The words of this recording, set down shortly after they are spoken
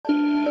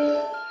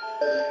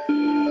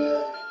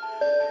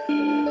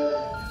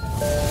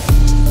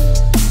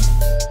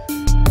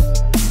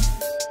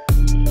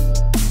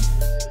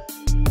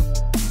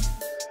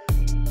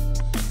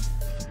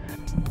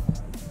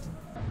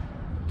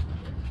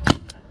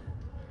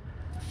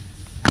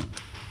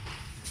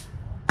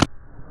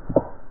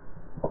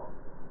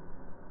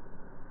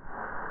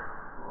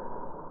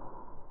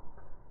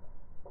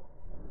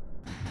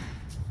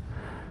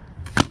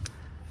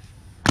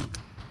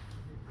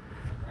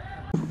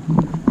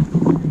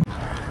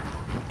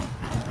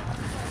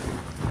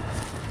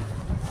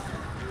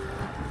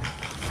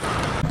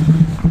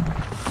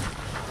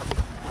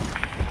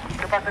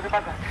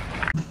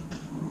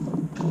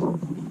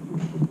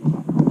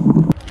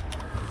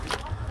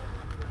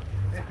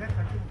Back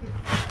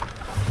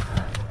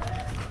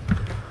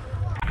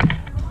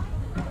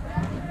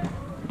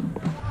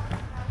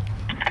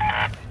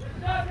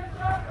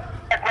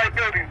right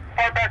building.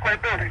 Far back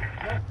right building.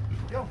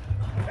 Yo.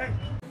 Hey.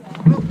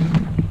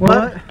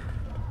 What?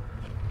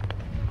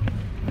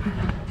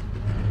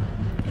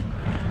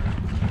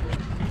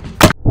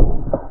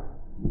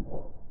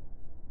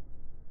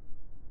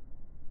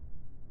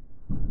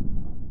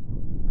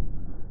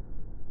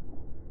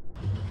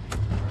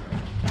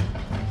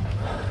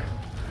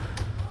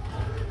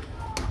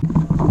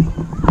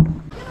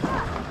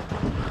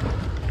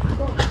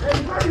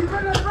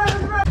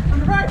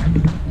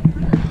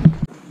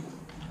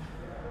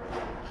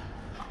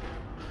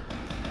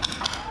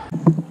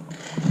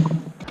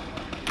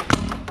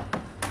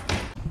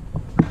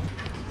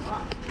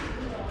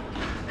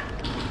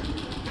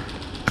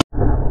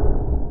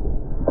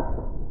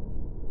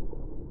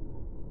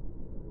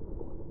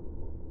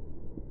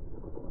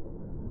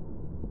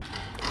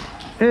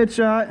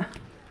 Headshot.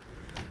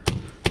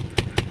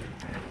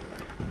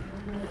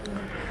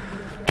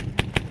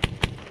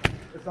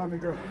 It's on me,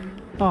 girl.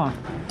 Oh,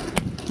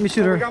 let me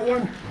shoot her. We got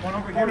one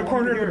over here in the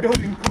corner of the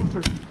building.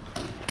 Closer.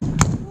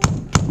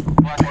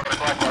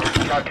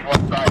 Blackwater, got to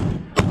one side.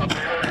 Up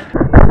there.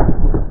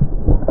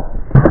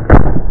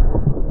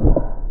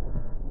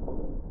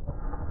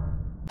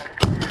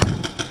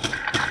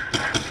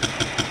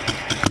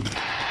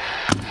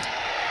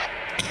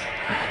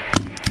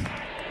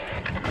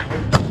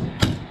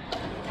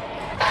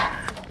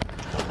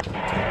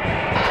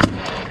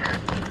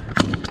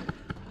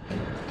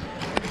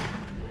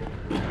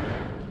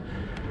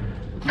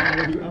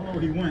 I don't know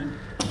where he went.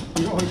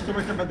 Oh, he's still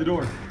right there by the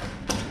door.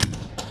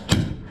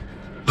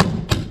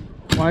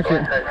 Watch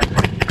it.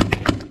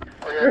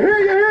 You're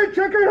here,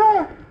 check it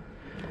out!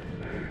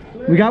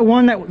 We got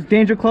one that was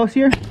danger close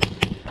here.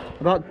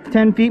 About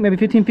 10 feet, maybe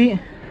 15 feet.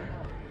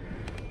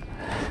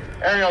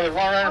 Ariel, there's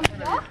one right in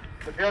front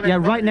of you. Yeah,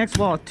 right next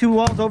wall. 2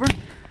 walls over.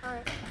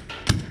 Alright.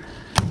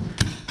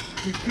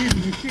 He's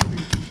shooting.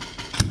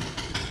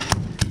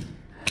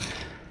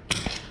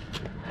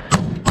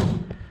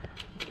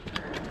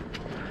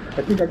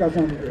 I think I got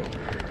one here.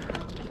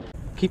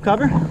 Keep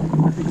cover.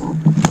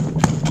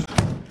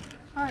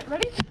 Alright,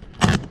 ready?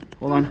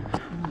 Hold on.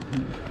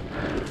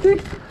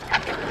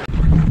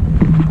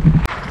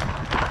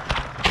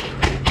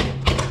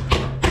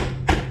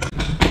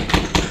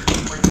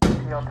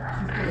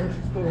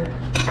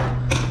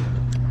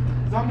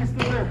 Zombie's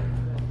still there.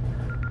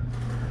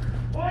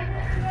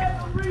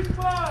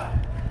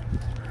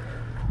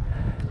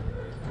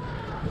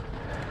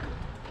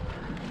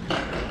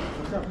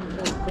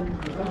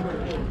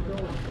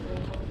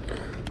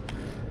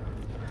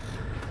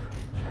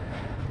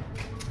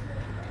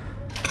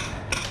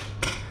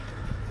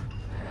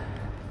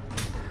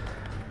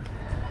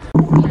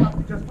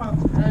 Just popped.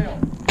 Ariel.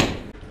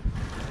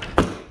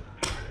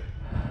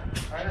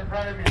 Right in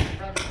front of me.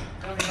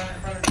 Building right in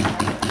front of me.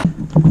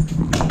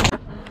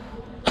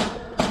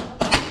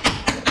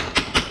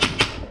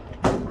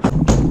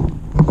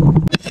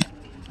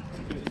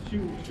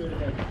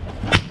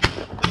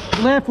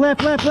 Left,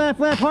 left, left, left,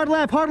 left. Hard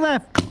left, hard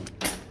left.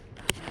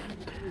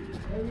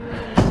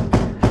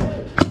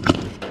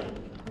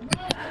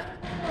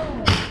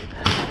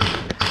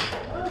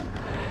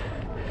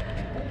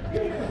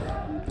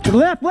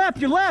 Left, left,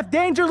 your left,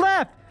 danger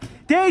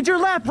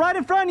left, right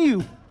in front of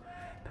you.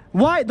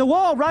 Why, the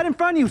wall right in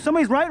front of you,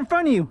 somebody's right in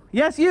front of you.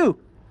 Yes, you.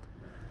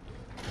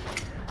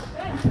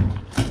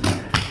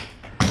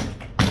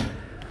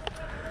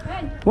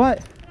 Ben,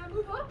 What? can I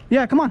move up?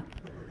 Yeah, come on.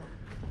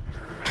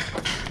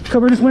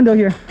 Cover this window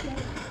here.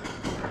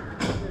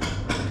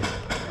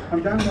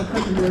 I'm down in the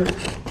second here.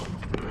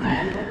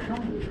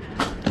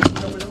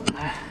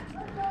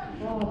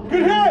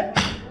 Good hit!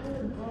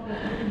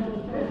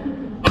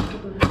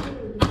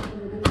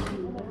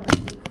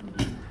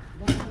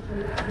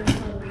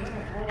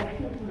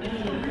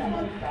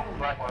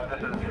 Blackwater, this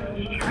is on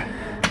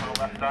the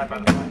left side by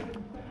the front.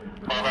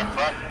 On the left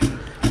front.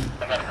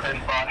 I got a clear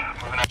spot.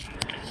 Moving up.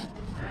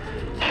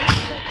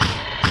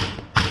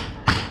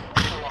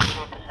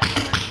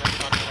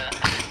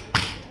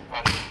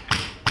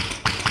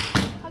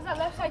 How's that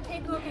left side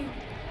tape looking?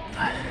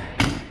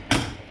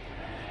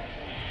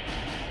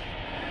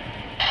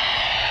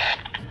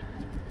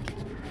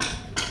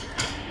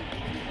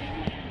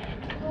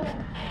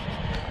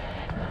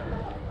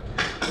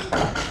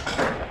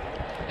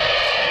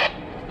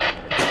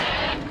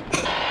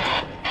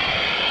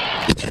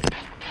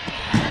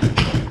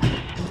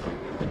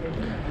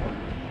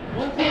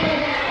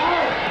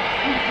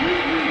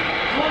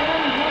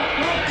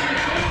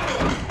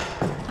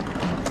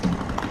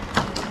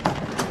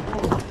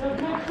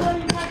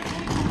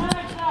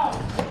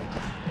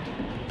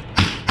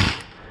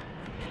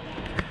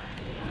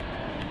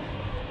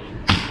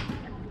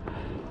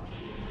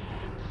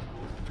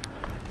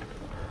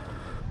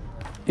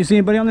 You see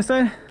anybody on this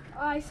side?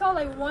 I saw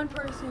like one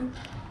person.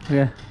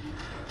 Yeah.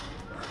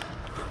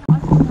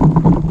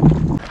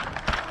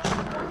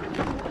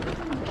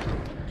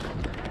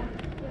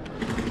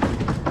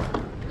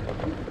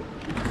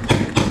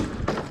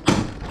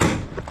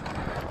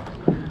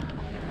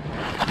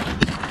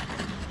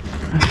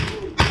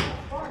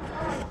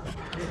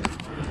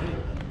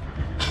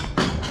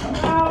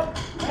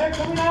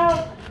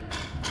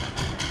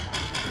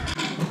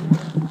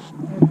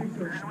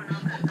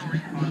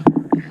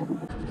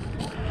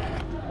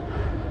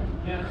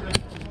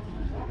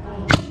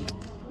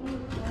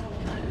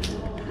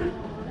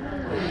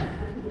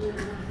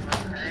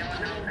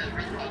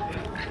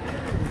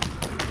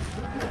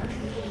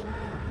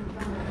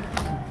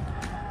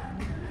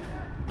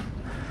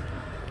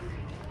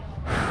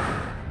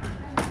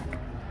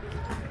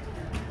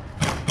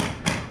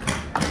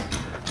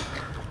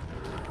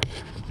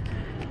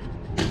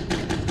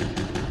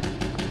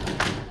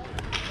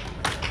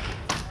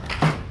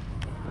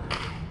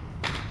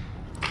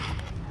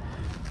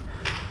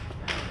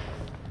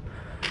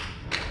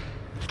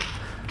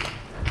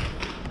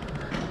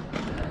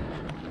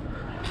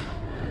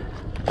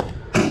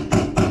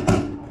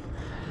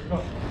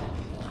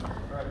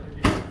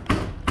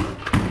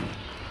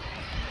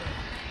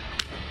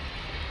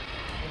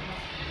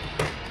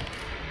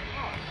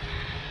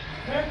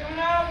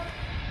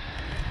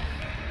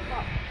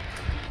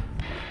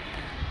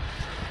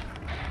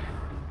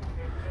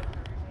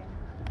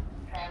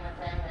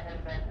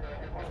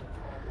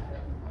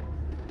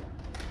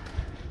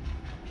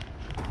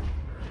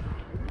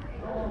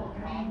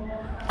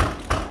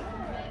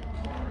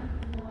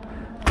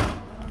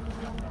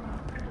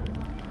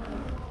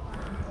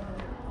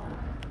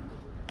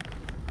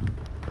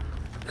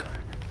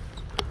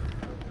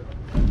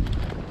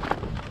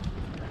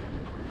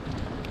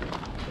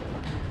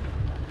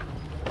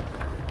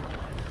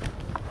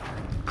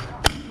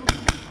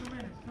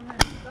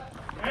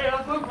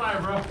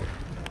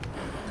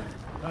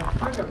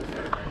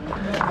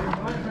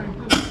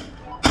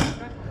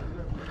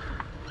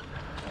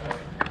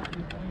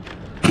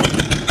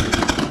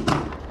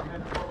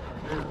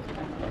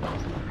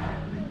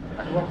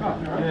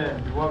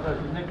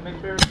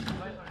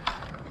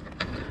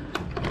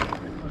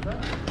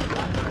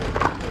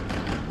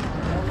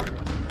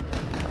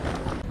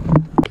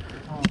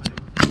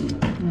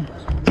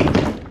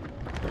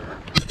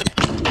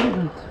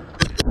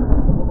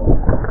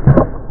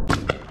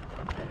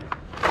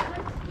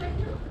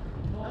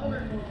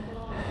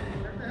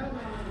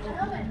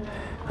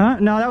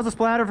 No, that was a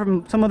splatter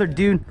from some other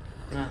dude.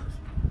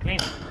 Clean,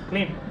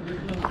 clean.